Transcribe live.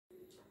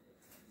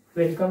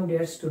Welcome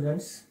dear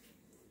students.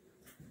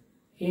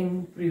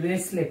 In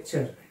previous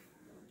lecture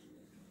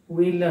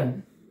we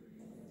learned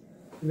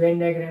Venn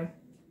diagram,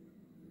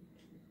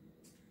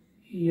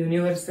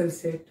 universal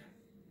set,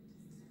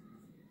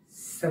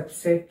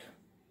 subset,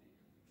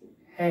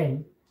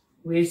 and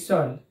we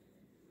solve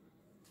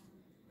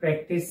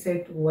practice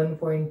set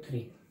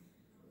 1.3.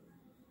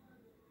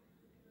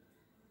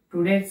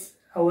 Today's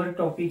our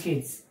topic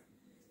is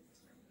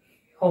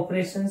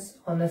operations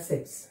on a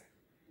sets.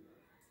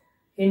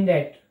 In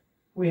that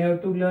we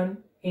have to learn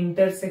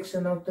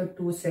intersection of the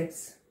two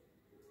sets.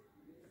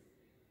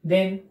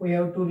 Then we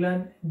have to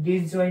learn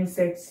disjoint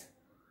sets,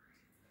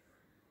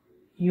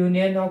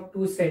 union of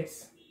two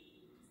sets,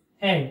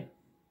 and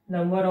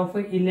number of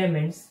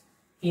elements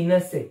in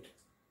a set,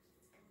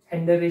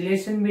 and the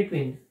relation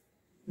between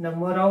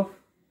number of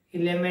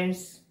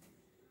elements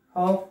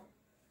of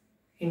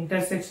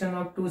intersection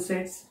of two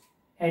sets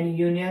and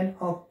union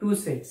of two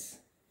sets,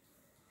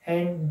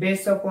 and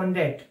based upon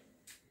that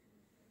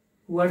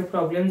what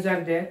problems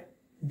are there.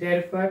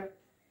 Therefore,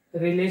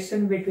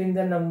 relation between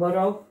the number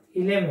of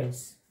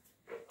elements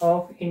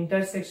of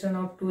intersection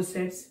of two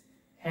sets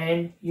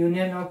and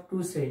union of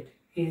two sets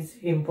is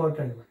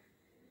important one.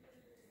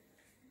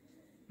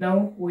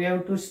 Now we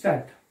have to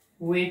start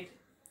with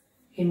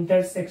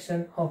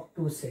intersection of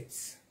two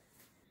sets.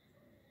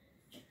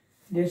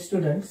 Dear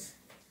students,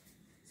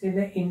 see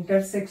the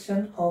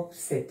intersection of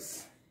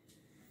sets.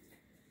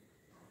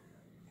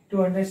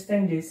 To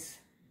understand this,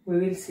 we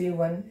will see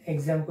one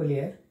example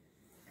here.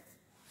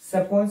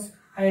 Suppose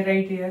I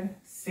write here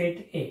set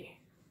A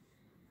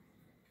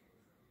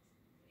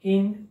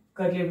in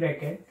curly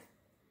bracket.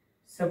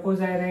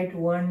 Suppose I write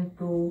 1,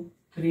 2,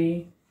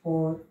 3,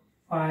 4,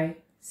 5,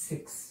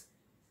 6,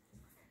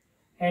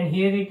 and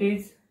here it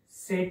is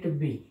set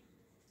B.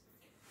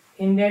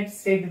 In that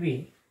set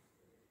B,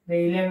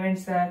 the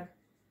elements are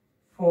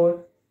 4,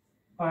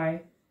 5,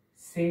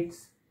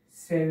 6,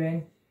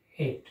 7,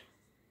 8.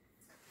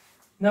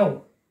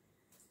 Now,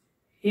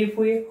 if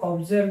we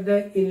observe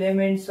the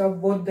elements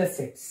of both the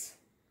sets,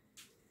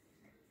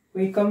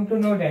 we come to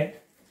know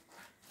that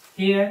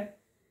here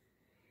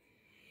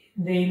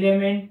the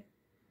element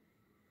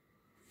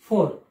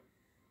 4,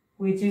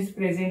 which is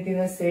present in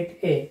a set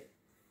A,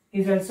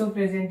 is also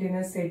present in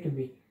a set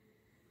B.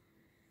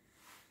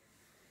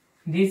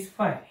 This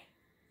 5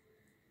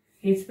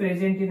 is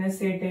present in a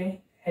set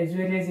A as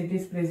well as it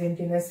is present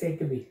in a set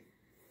B,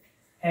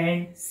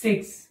 and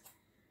 6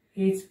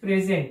 is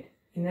present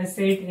in a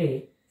set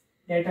A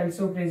that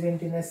also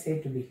present in a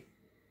set B.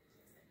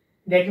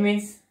 That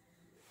means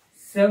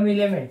some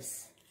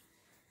elements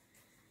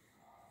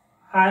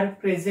are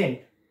present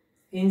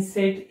in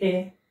set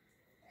A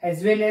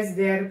as well as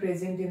they are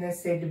present in a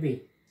set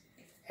B,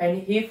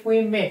 and if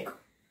we make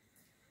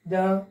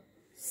the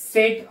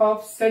set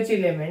of such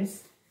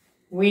elements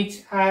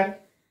which are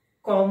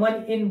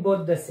common in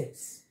both the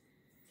sets,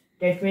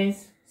 that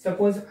means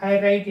suppose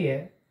I write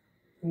here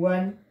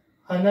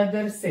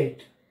another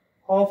set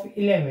of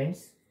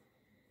elements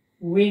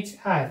which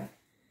are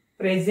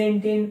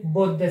present in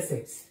both the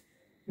sets.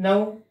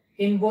 Now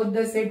in both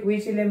the set,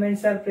 which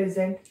elements are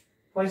present?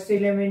 First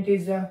element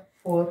is a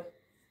 4,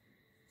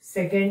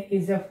 second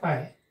is a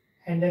 5,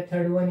 and the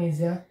third one is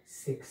a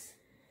 6.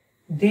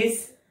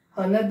 This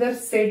another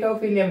set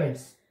of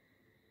elements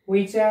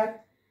which are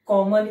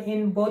common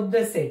in both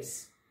the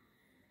sets,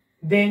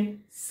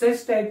 then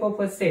such type of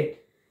a set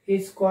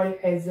is called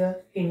as a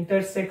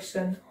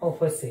intersection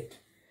of a set.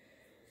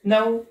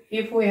 Now,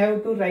 if we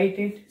have to write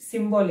it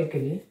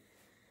symbolically,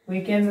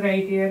 we can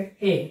write here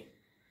A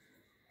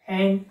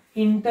and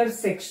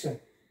intersection.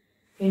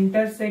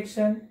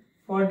 Intersection,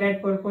 for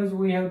that purpose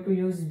we have to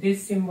use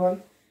this symbol,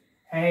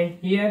 and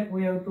here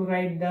we have to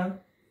write the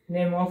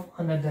name of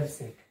another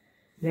set.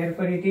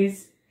 Therefore, it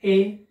is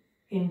A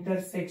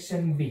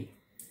intersection B.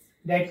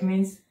 That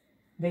means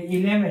the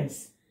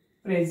elements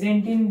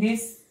present in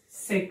this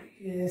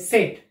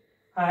set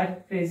are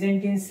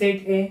present in set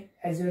A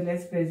as well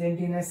as present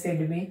in a set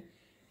B.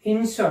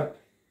 In short,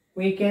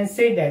 we can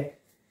say that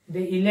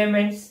the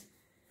elements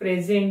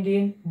present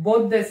in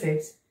both the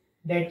sets,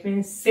 that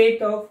means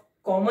set of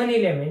common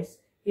elements,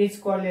 is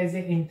called as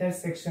an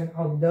intersection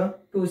of the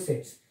two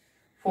sets.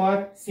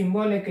 For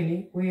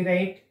symbolically we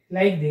write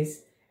like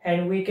this,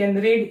 and we can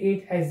read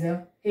it as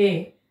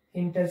A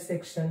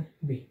intersection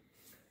B.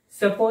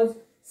 Suppose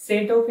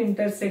set of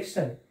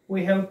intersection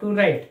we have to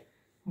write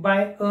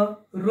by a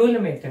rule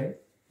method,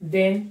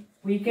 then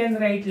we can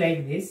write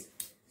like this.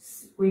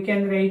 We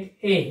can write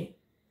A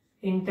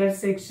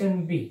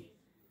intersection B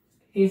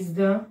is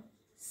the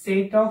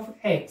set of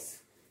X.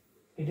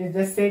 It is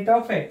the set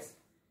of X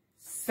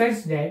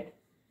such that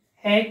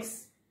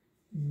X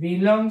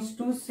belongs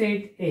to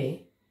set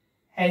A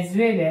as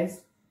well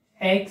as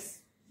X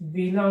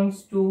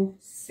belongs to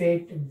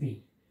set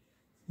B.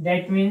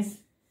 That means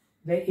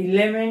the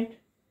element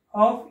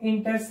of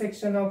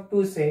intersection of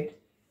two sets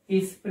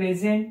is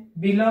present,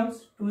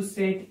 belongs to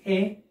set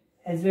A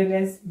as well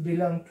as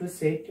belong to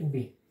set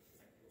B.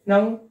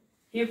 Now,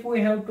 if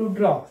we have to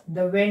draw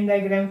the Venn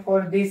diagram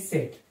for this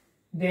set,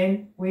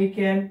 then we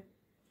can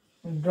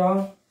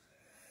draw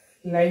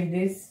like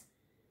this.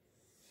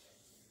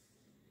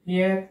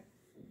 Here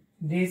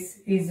this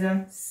is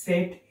a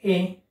set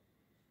A.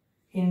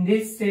 In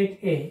this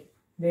set A,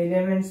 the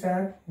elements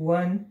are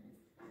 1,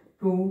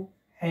 2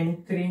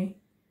 and 3,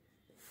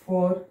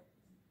 4,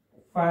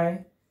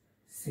 5,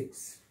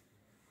 6.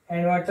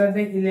 And what are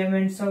the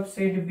elements of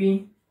set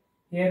B?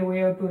 Here we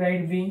have to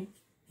write B.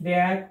 They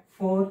are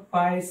 4,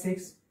 5,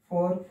 6,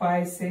 4,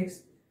 5, 6,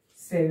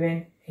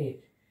 7,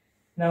 8.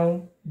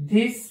 Now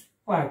this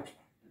part,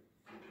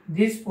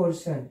 this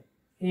portion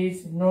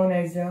is known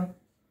as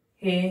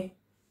A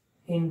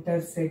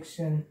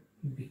intersection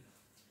B.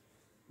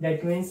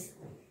 That means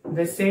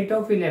the set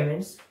of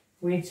elements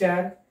which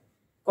are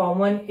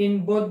common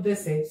in both the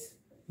sets,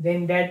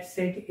 then that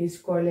set is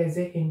called as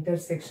a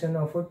intersection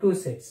of two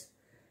sets.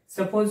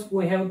 Suppose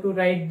we have to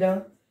write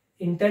the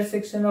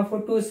intersection of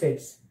two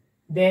sets,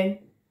 then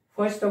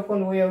first of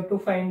all we have to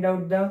find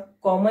out the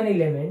common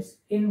elements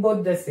in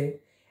both the set,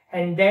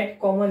 and that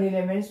common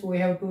elements we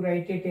have to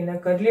write it in a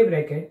curly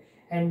bracket,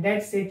 and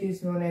that set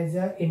is known as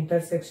the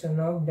intersection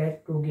of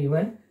that two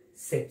given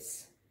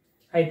sets.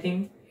 I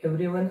think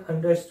everyone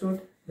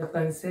understood the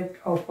concept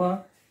of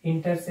a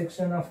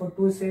intersection of a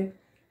two set.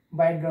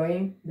 By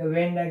drawing the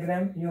Venn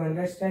diagram, you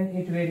understand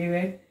it very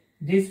well.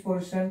 This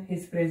portion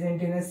is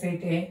present in a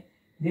set A,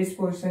 this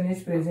portion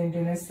is present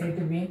in a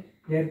set B,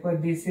 therefore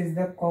this is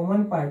the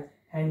common part,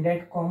 and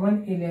that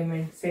common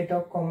element, set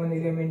of common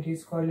element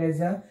is called as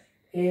a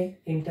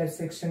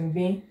intersection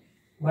B.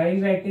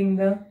 While writing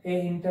the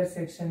A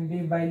intersection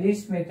B by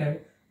list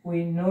method,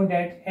 we know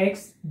that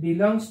X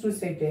belongs to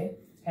set A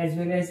as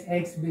well as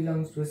X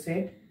belongs to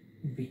set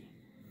B.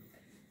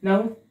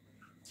 Now,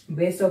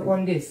 based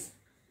upon this,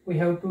 we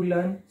have to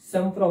learn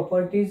some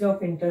properties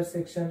of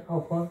intersection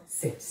of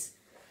sets.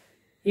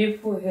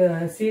 If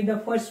see the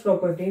first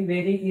property,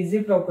 very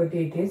easy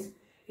property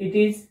it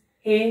is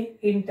A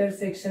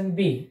intersection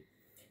B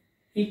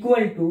equal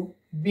to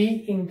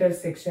B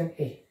intersection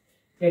A.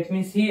 That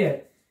means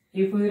here,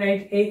 if we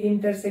write A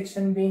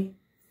intersection B,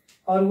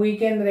 or we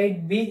can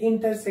write B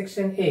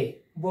intersection A,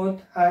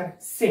 both are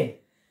same.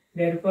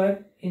 Therefore,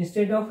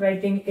 instead of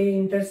writing A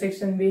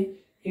intersection B,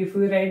 if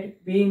we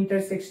write B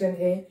intersection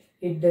A,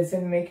 it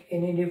doesn't make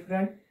any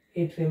difference,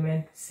 it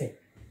remains same.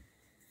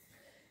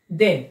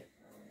 Then,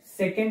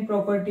 second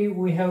property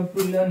we have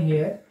to learn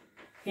here.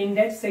 In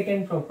that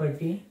second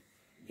property,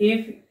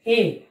 if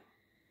A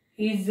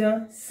is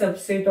a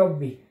subset of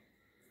B,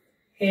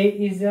 A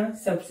is a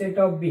subset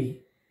of B,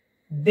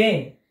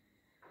 then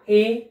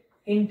A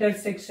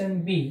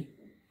intersection B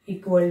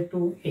equal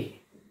to A.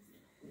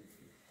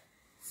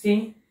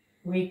 See,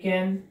 we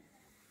can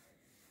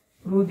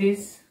prove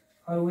this,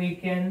 or we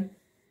can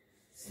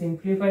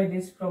simplify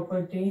this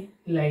property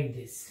like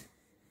this.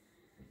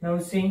 Now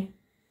see,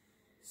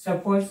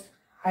 suppose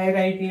I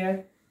write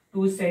here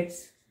two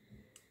sets,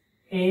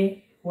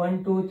 A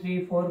 1, 2,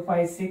 3, 4,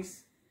 5,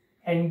 6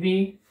 and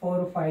B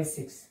 4, 5,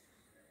 6.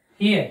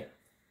 Here,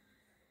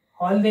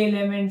 all the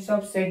elements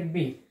of set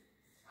B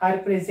are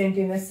present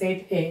in a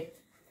set A.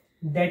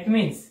 That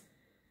means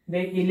the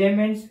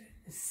elements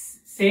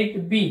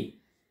set B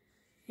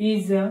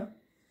is a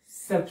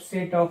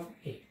subset of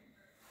A.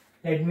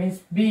 That means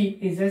B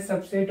is a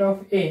subset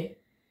of A.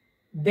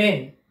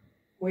 Then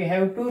we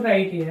have to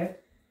write here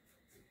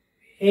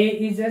A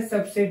is a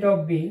subset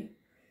of B.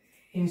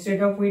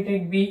 Instead of we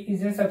take B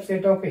is a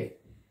subset of A.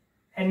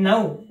 And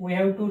now we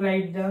have to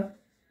write the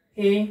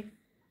A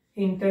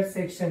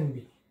intersection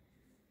B.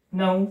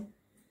 Now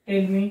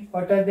tell me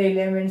what are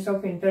the elements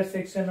of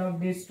intersection of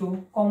these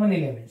two common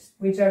elements.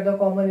 Which are the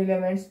common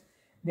elements?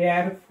 They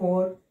are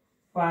 4,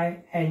 5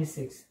 and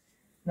 6.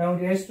 Now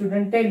dear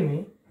student, tell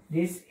me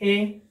this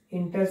A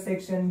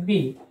intersection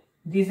B,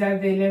 these are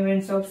the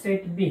elements of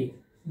set B.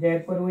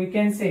 Therefore we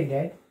can say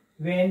that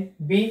when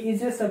B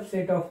is a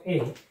subset of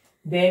A,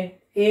 then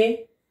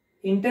A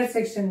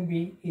intersection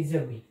B is a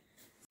B.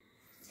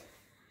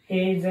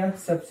 A is a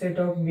subset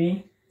of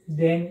B,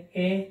 then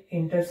A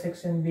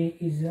intersection B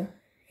is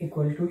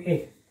equal to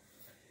A.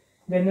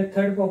 Then the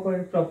third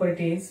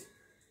property is,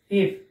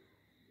 if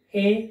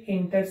A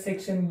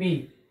intersection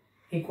B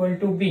equal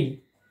to B,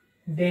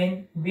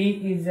 then B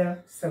is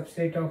a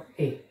subset of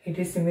A. It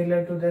is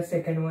similar to the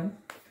second one.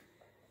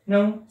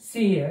 Now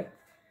see here,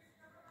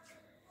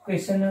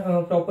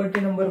 property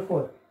number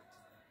 4.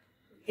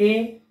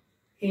 A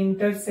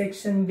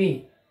intersection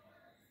B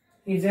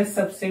is a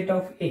subset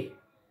of A.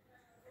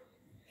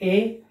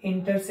 A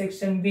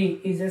intersection B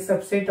is a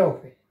subset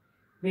of A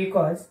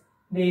because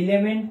the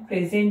element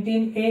present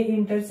in A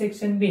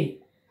intersection B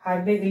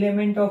are the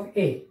element of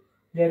A.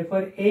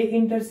 Therefore, A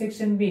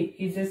intersection B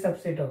is a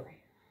subset of A.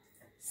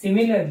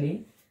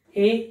 Similarly,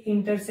 A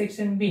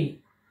intersection B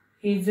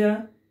is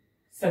a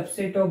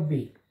subset of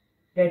B.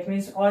 That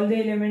means all the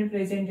elements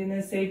present in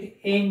a set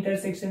A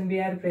intersection B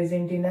are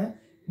present in a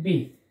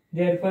B.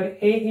 Therefore,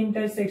 A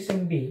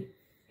intersection B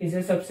is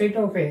a subset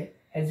of A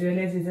as well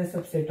as is a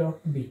subset of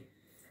B.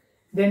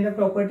 Then the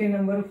property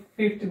number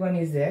 5th one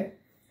is there.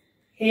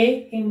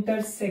 A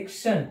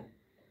intersection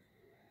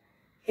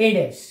A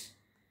dash,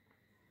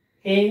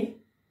 A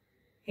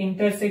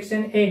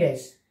intersection A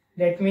dash,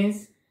 that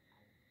means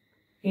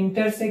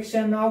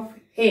intersection of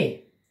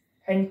A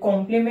and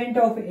complement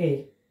of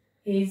A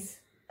is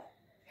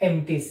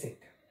empty set.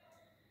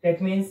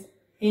 That means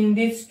in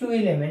these two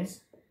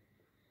elements,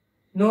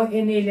 no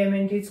any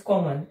element is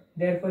common,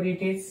 therefore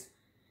it is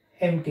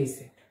empty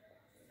set.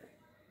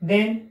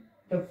 Then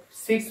the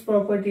sixth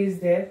property is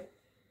there,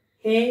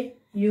 A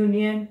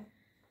union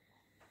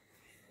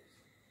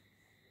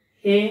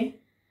A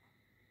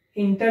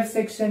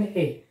intersection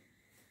A.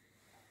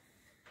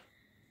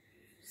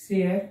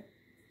 See here,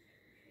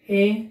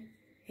 A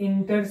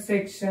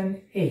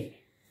intersection A.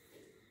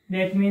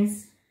 That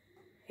means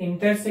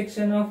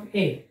intersection of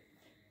A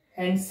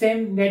and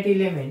same that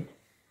element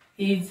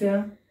is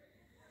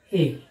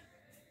A,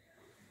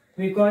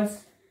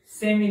 because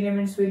same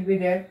elements will be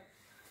there.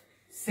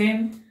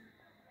 Same,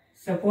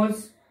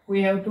 suppose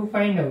we have to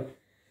find out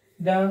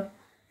the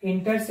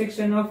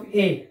intersection of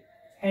A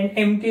and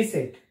empty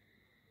set.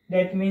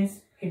 That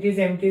means it is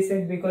empty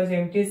set because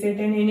empty set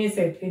and any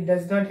set, it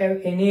does not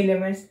have any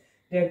elements,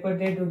 therefore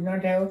they do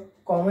not have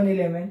common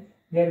element.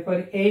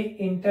 Therefore A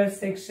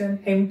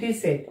intersection empty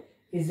set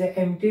is the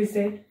empty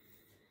set.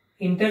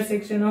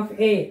 Intersection of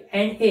A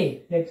and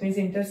A, that means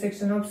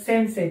intersection of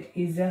same set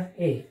is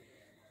A.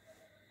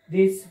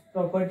 These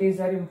properties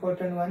are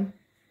important one.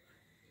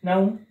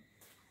 Now,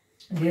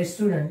 dear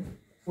student,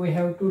 we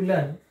have to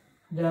learn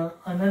the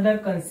another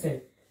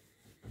concept,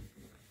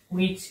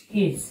 which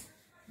is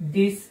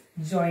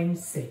disjoint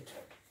set.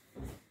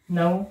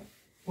 Now,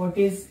 what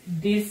is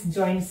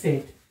disjoint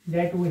set?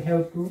 That we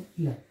have to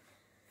learn.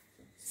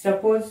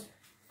 Suppose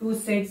two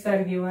sets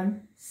are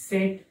given,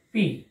 set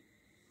P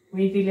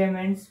with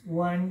elements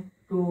 1,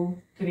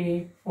 2,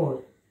 3,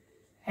 4,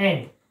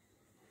 and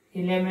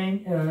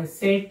element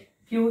set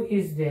Q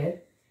is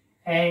there,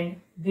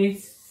 and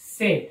this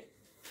set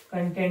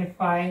contain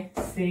 5,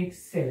 6,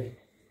 7.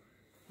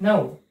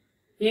 Now,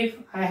 if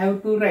I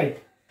have to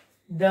write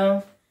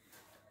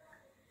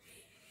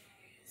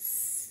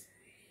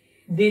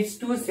these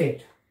two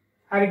sets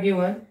are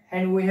given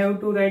and we have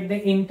to write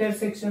the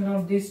intersection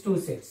of these two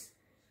sets,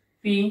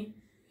 P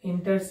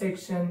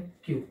intersection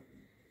Q.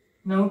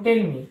 Now tell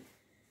me,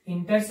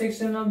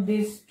 intersection of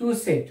these two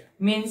sets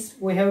means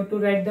we have to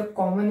write the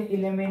common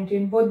element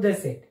in both the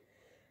set.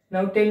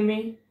 Now tell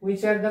me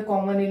which are the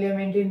common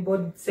element in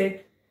both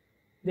set.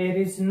 There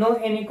is no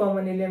any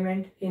common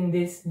element in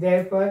this,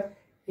 therefore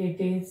it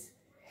is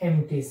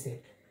empty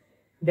set.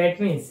 That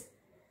means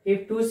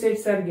if two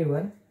sets are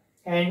given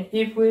and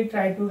if we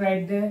try to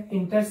write the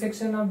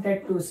intersection of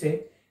that two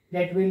set,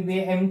 that will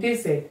be empty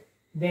set,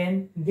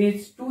 then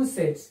these two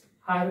sets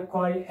are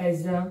called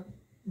as a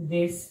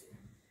disjoint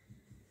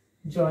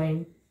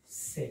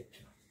set.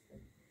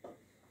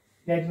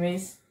 That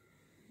means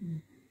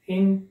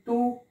in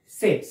two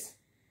sets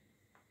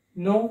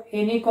no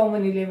any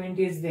common element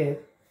is there,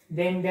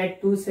 then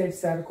that two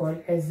sets are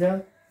called as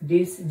a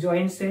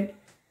disjoint set.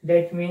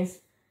 That means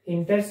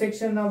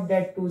intersection of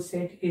that two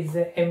set is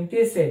the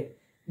empty set,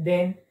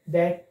 then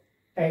that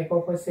type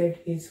of a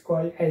set is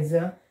called as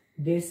a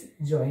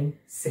disjoint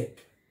set.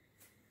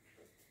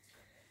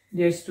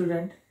 Dear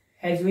student,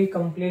 as we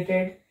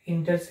completed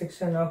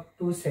intersection of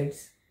two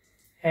sets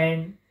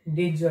and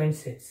disjoint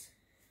sets,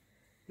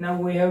 now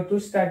we have to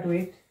start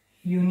with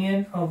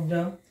union of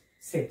the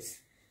sets.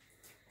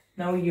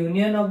 Now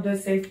union of the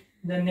set,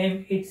 the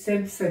name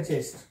itself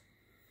suggests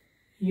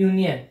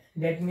union.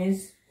 That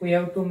means we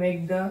have to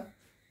make the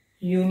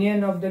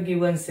union of the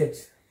given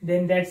sets,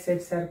 then that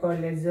sets are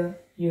called as the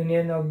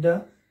union of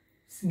the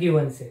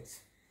given sets.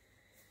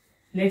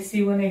 Let's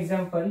see one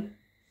example.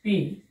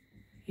 P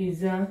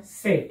is a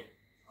set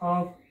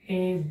of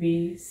A,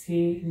 B,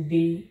 C,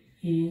 D,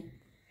 E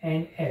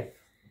and F.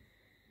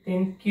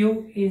 Then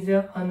Q is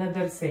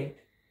another set.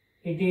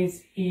 It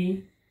is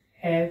E,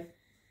 F,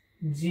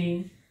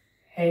 G,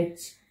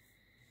 H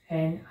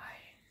and I.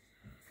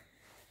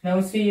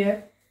 Now see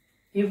here,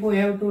 if we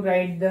have to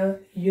write the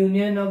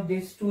union of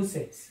these two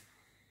sets,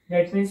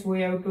 that means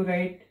we have to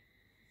write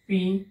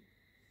P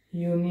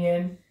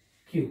union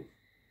Q.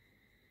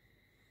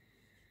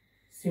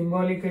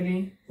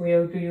 Symbolically we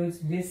have to use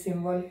this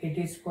symbol, it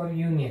is for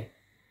union.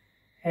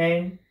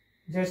 And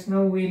just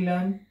now we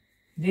learn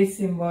this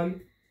symbol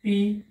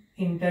P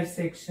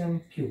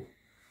intersection Q.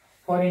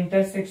 For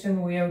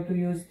intersection we have to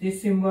use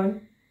this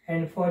symbol,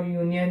 and for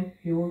union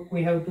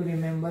we have to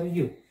remember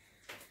U.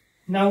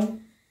 Now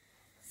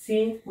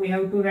see, we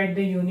have to write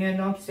the union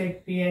of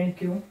set P and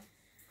Q.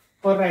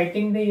 For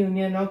writing the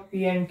union of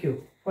P and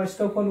Q, first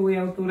of all we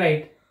have to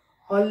write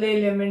all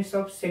the elements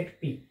of set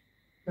P.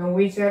 Now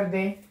which are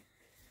they?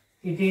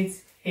 It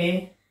is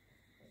A,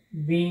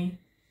 B,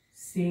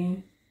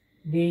 C,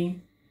 D,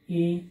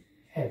 E,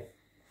 F.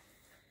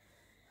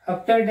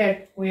 After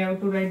that we have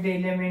to write the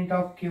element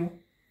of Q,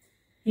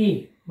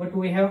 E, but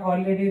we have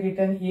already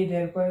written E,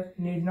 therefore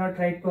need not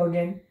write to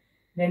again.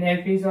 Then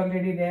F is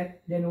already there,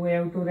 then we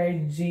have to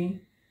write G,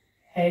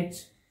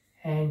 H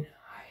and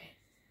I.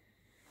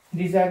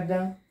 These are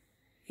the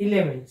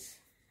elements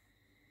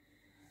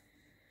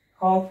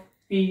of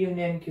P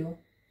union Q,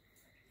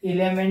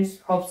 elements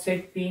of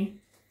set P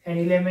and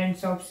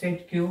elements of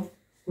set Q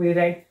we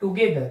write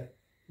together,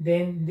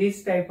 then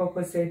this type of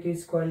a set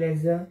is called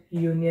as the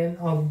union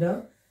of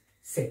the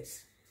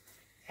sets.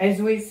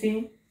 As we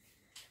see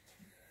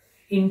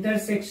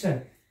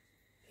intersection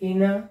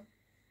in a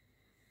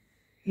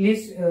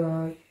list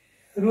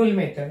rule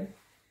method,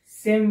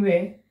 same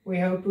way we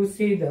have to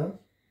see the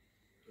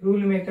rule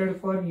method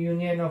for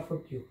union of a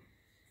Q.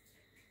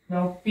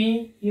 Now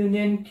P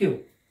union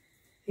Q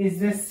is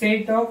the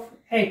set of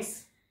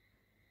X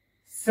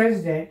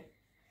such that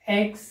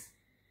X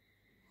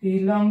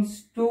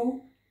belongs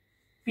to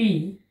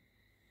P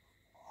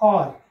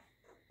or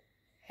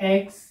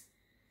X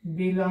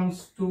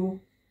belongs to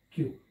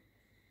Q.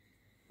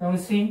 Now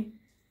see,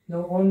 the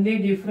only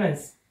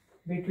difference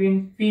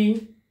between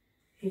P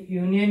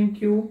union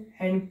Q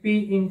and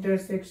P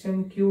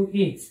intersection Q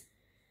is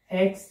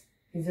X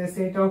is a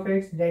set of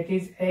X, that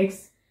is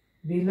X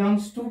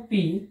belongs to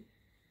P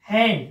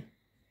and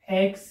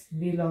X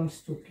belongs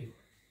to Q.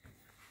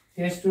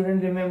 Yes,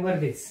 student, remember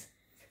this.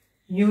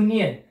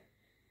 Union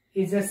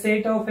is a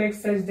set of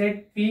X such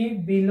that P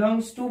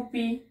belongs to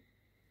P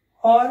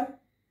or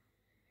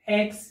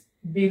X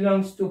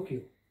belongs to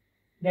Q.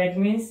 That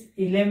means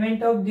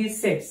element of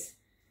these sets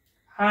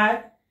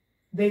are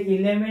the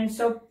elements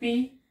of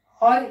P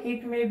or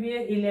it may be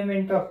an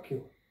element of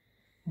Q.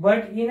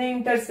 But in an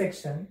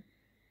intersection,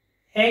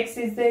 X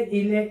is the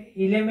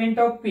element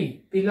of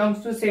P,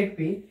 belongs to set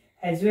P,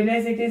 as well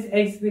as it is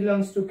X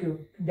belongs to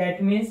Q.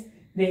 That means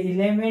the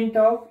element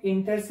of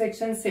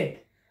intersection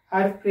set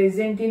are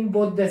present in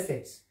both the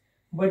sets.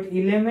 But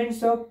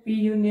elements of P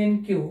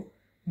union Q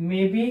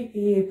may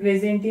be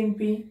present in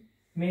P,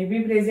 may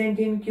be present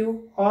in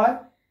Q, or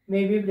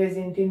may be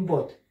present in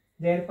both.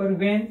 Therefore,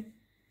 when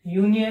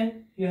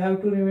union, you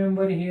have to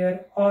remember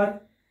here or,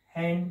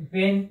 and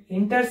when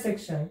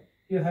intersection,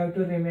 you have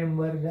to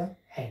remember the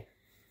and.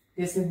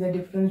 This is the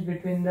difference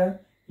between the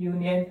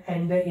union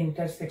and the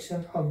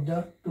intersection of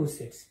the two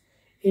sets.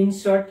 In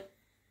short,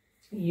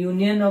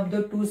 union of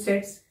the two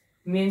sets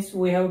means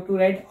we have to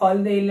write all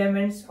the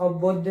elements of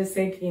both the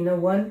set in a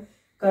one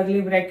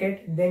curly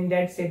bracket, then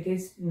that set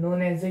is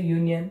known as a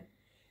union.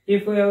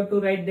 If we have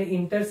to write the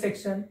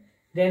intersection,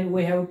 then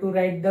we have to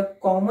write the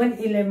common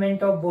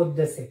element of both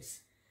the sets.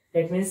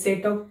 That means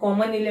set of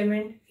common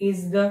element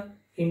is the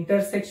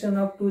intersection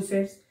of two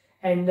sets,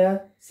 and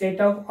the set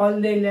of all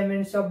the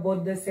elements of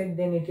both the set,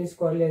 then it is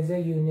called as a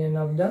union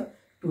of the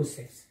two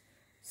sets.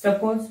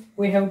 Suppose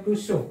we have to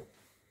show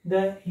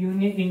the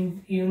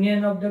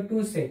union of the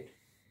two sets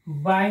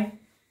by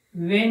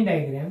Venn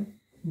diagram,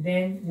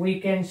 then we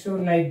can show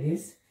like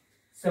this.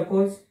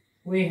 Suppose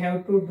we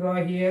have to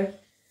draw here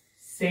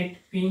set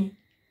P,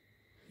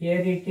 here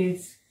it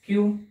is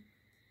Q,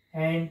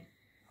 and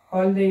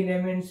all the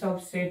elements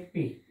of set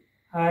P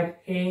are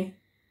A,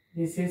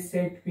 this is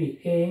set P,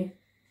 A,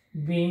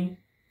 B,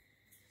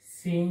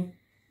 C,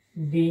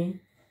 D,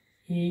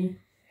 E,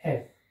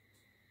 F.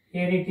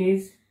 Here it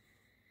is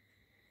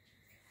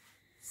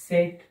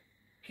set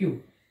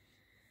Q.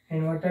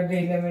 And what are the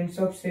elements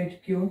of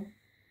set Q?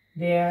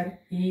 They are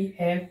E,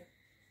 F,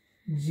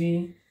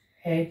 G,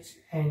 H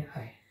and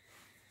I.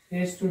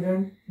 Yes,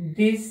 student,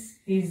 this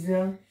is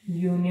a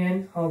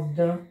union of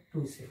the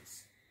two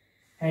sets.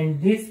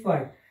 And this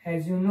part,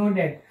 as you know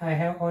that I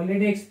have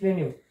already explained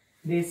you,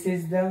 this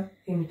is the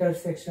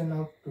intersection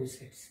of two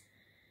sets.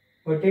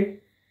 Got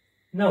it?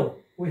 Now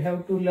we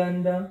have to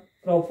learn the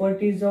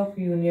properties of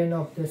union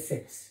of the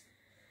sets.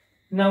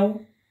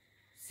 Now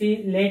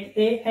see, let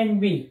A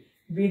and B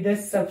be the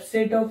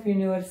subset of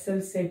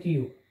universal set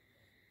U.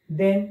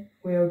 Then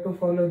we have to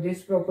follow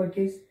these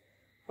properties.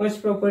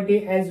 First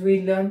property, as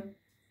we learn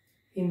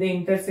in the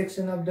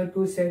intersection of the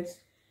two sets,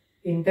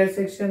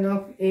 intersection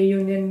of A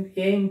union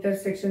A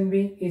intersection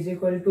B is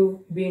equal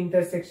to B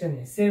intersection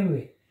A. Same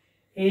way,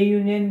 A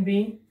union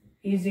B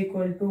is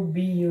equal to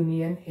B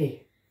union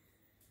A.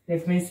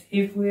 That means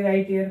if we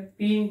write here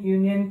P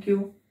union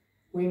Q,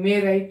 we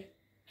may write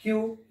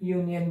Q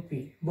union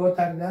P. Both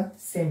are the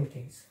same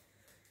things.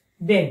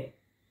 Then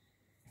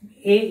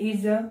A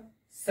is a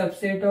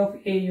subset of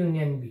A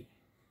union B.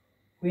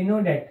 We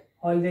know that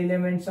all the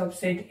elements of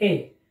set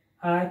A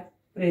are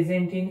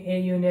present in A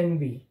union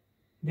B.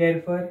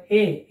 Therefore,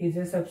 A is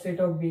a subset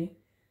of B.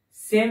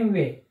 Same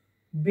way,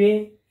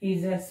 B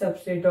is a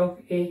subset of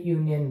A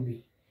union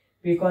B,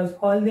 because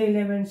all the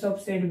elements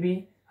of set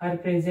B are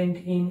present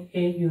in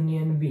A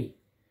union B.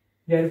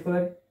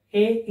 Therefore,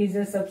 A is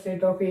a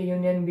subset of A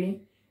union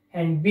B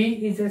and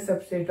B is a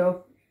subset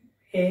of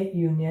A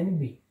union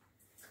B.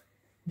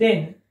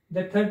 Then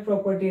the third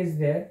property is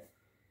there,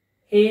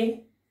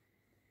 A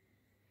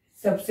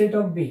subset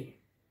of B.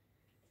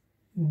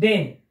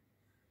 Then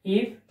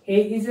if A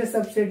is a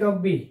subset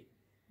of B,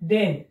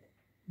 then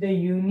the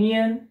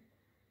union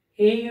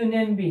A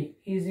union B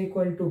is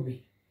equal to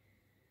B,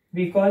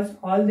 because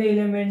all the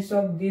elements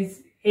of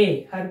this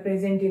A are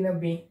present in a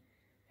B.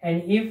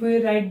 And if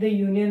we write the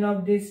union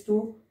of these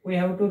two, we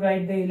have to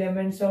write the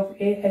elements of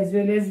A as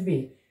well as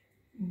B.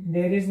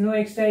 There is no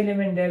extra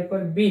element,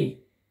 therefore B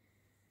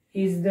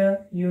is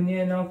the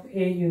union of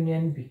A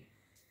union B.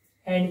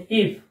 And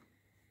if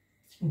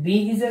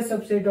B is a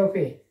subset of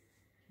A,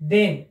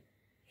 then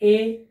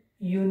A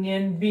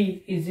union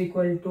B is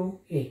equal to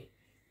A.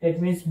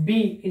 That means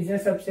B is a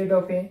subset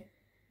of A.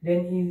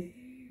 Then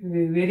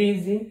very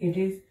easy it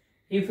is.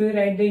 If we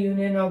write the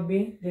union of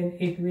B, then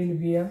it will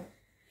be a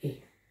A.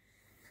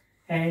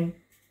 And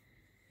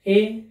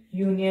A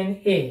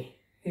union A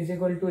is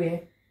equal to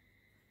A.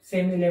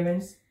 Same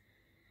elements.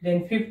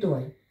 Then fifth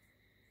one,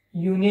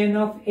 union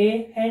of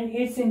A and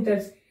its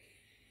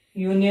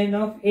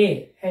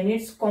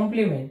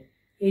complement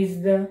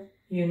is the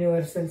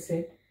universal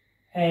set,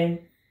 and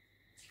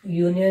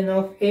union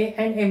of A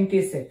and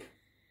empty set.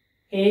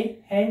 A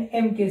and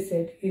empty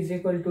set is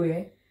equal to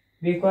A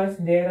because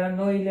there are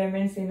no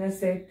elements in a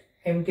set,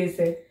 empty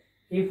set.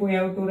 If we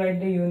have to write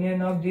the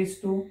union of these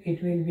two,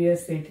 it will be a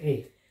set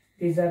A.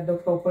 These are the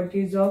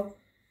properties of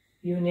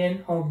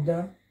union of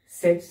the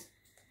sets.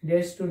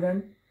 Dear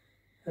student,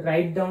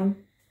 write down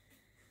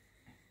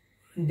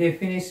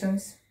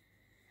definitions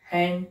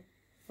and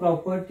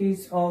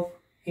properties of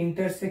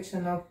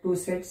intersection of two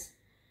sets,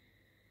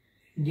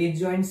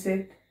 disjoint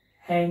set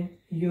and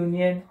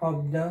union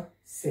of the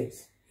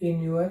sets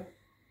in your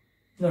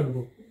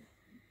notebook.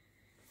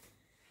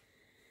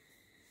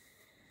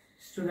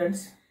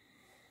 Students,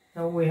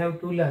 now we have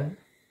to learn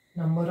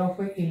number of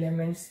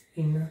elements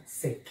in a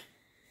set.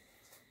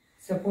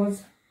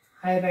 Suppose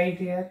I write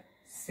here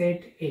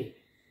set A,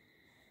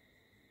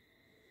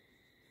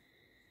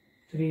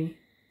 3,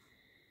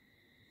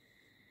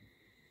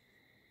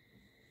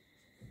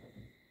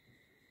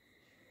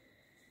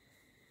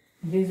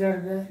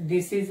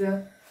 this is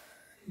a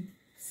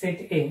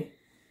set A.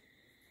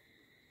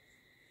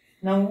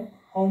 Now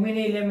how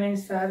many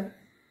elements are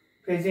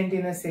present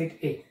in a set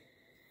A?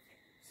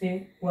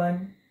 Say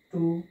 1,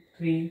 2,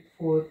 3,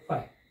 4,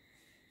 5.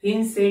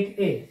 In set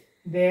A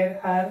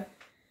there are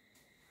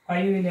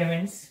 5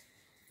 elements,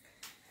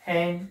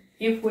 and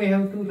if we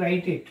have to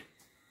write it,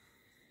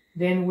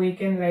 then we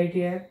can write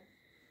here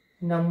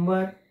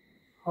number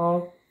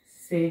of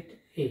set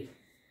A.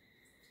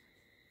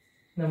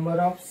 Number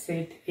of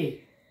set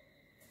A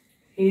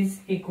is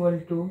equal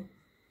to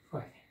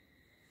 5.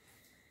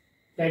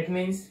 That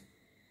means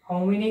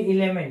how many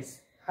elements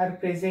are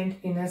present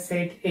in a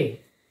set A?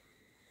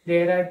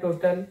 There are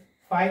total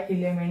 5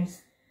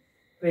 elements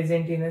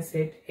present in a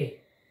set A.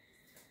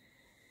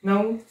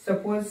 Now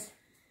suppose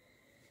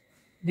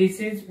this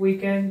is, we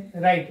can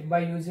write by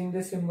using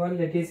the symbol,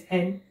 that is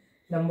n,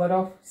 number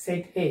of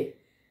set A.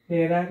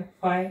 There are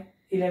 5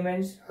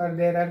 elements, or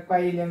there are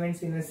 5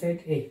 elements in a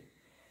set A.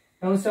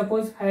 Now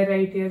suppose I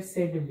write here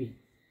set B,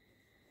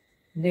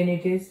 then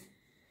it is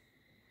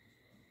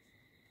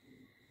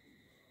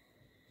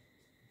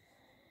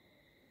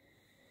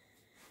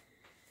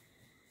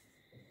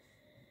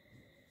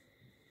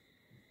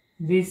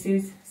this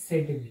is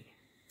set B.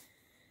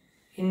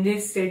 In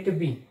this set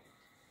B,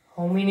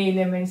 how many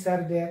elements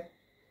are there?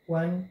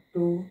 1,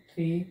 2,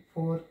 3,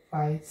 4,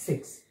 5,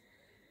 6.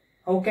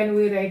 How can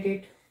we write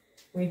it?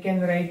 We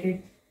can write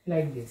it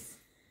like this.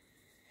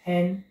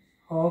 N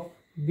of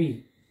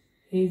B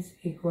is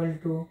equal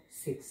to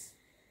 6.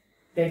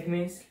 That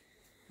means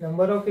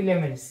number of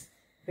elements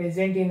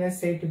present in a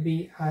set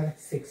B are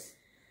 6.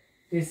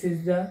 This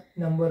is the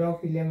number of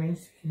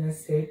elements in a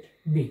set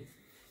B.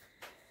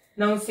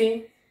 Now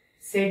see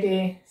set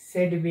A,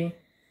 set B.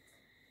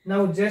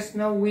 Now just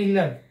now we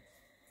learned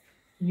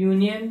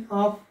union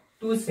of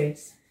two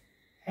sets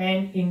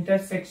and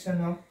intersection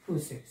of two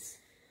sets.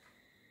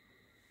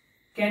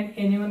 Can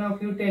anyone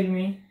of you tell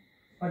me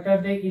what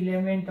are the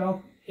element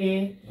of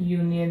A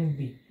union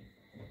B?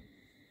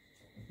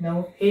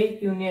 Now A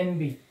union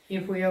B,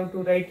 if we have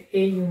to write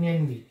A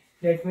union B,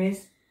 that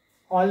means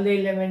all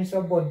the elements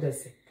of both the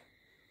set.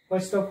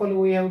 First of all,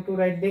 we have to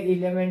write the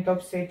element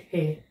of set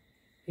A.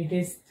 It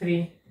is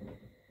 3,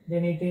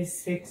 then it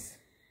is 6,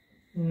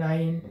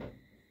 9,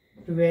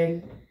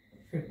 12,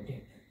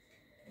 15.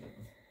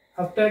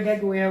 After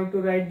that, we have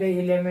to write the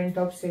element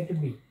of set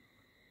B.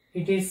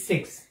 It is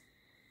 6.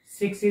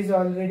 6 is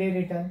already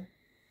written.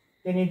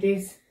 Then it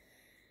is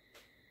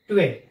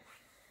 12.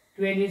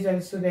 12 is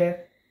also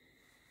there.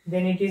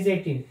 Then it is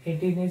 18.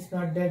 18 is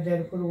not there,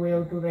 therefore we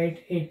have to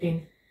write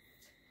 18.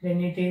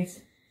 Then it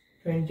is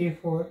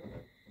 24.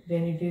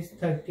 Then it is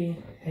 30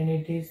 and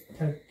it is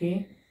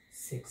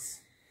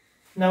 36.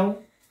 Now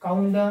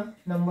count the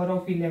number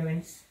of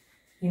elements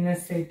in a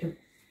set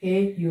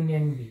A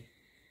union B.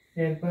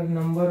 Therefore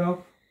number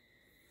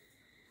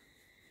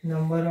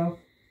of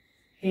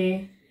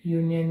A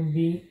union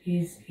B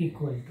is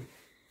equal to.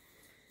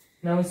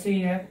 Now see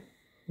here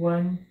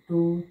 1,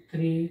 2,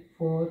 3,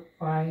 4,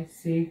 5,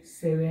 6,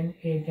 7,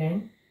 8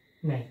 and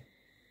 9.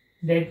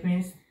 That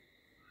means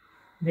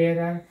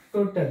there are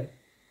total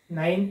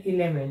 9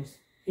 elements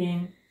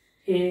in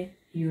A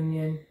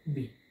union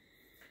B.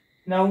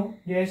 Now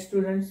dear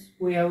students,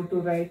 we have to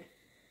write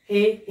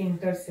A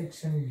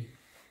intersection B.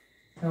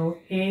 Now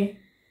A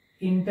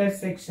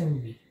intersection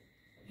B.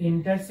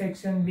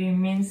 Intersection B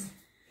means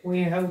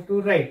we have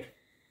to write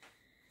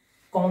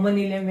common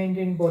element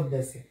in both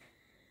the set.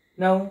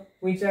 Now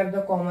which are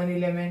the common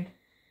element?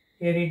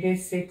 Here it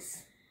is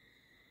 6,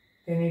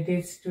 then it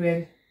is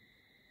 12.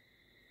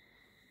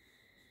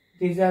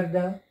 These are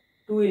the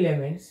two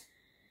elements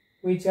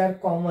which are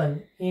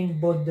common in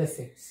both the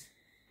sets.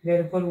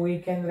 Therefore we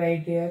can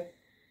write here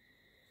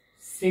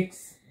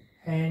 6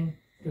 and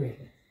 12.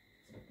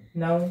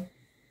 Now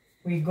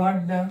we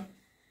got the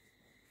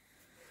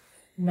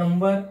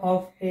number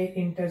of A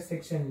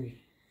intersection B.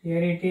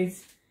 Here it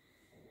is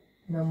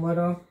number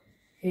of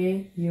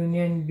A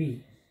union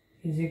B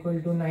is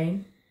equal to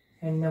 9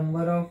 and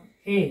number of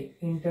A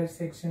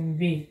intersection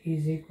B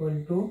is equal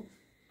to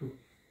 2.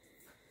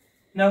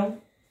 Now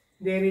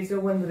there is a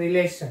one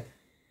relation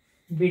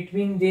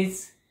between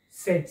these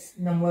sets,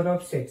 number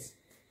of sets.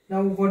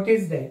 Now what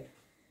is that?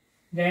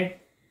 That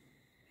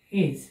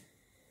is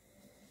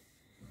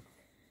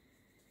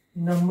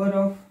number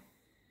of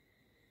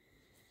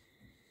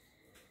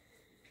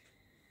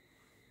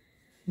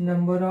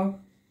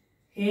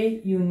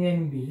A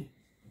union B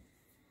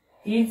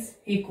is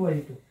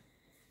equal to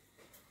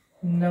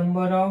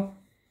number of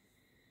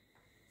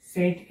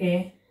set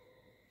A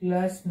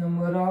plus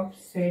number of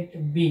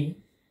set B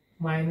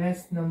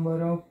minus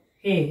number of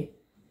A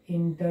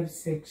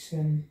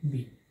intersection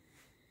B.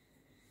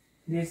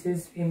 This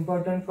is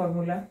important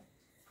formula.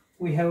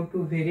 We have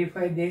to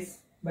verify this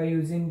by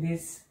using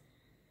this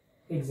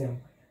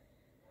example.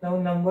 Now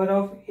number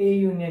of A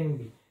union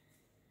B.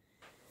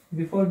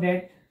 Before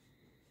that,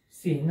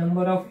 see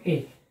number of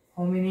A.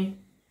 How many?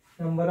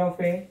 Number of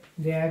A,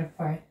 they are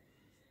 5.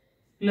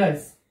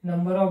 Plus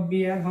number of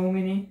B are how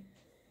many?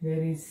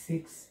 There is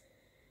 6.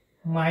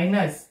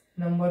 Minus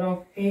number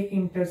of A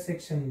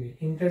intersection B.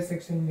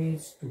 Intersection B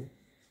is 2.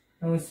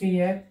 Now see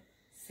here,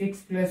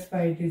 6 plus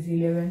 5 it is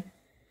 11.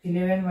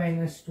 11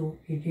 minus 2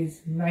 it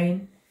is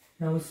 9.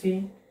 Now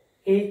see,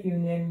 A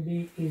union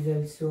B is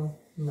also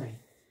 9.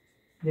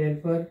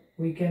 Therefore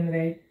we can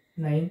write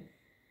 9,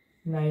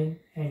 9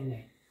 and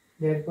 9.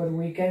 Therefore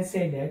we can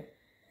say that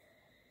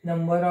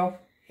number of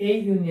A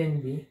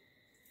union B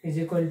is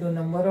equal to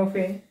number of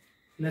A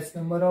plus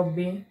number of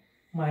B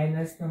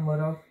minus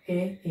number of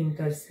A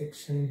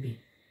intersection B.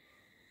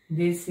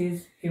 This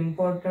is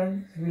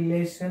important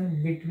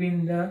relation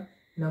between the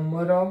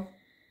number of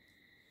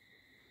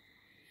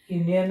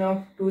union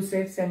of two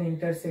sets and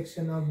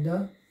intersection of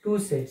the two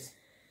sets.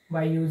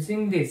 By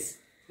using this,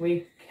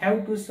 we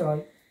have to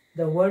solve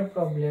the word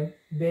problem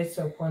based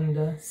upon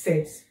the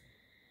sets.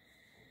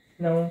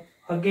 Now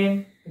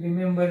again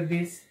remember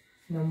this,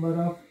 number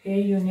of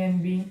A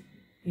union B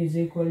is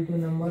equal to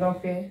number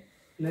of A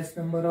plus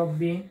number of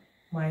B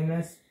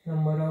minus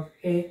number of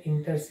A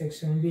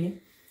intersection B.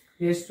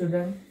 Dear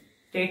student,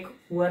 take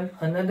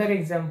another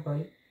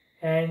example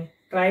and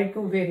try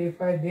to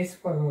verify this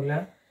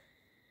formula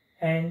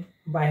and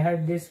by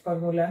heart this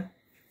formula.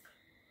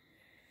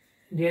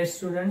 Dear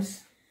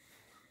students,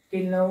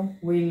 till now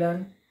we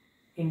learn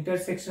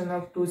intersection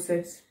of two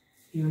sets,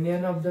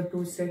 union of the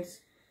two sets,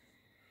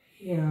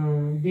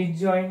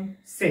 disjoint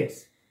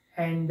sets,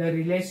 and the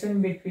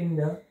relation between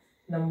the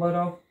number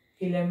of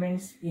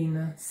elements in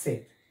a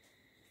set.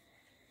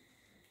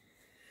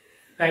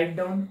 Write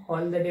down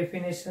all the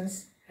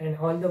definitions and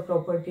all the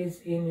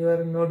properties in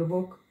your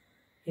notebook.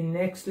 In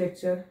next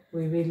lecture,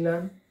 we will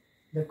learn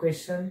the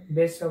question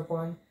based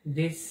upon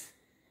this.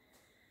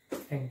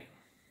 Thank you.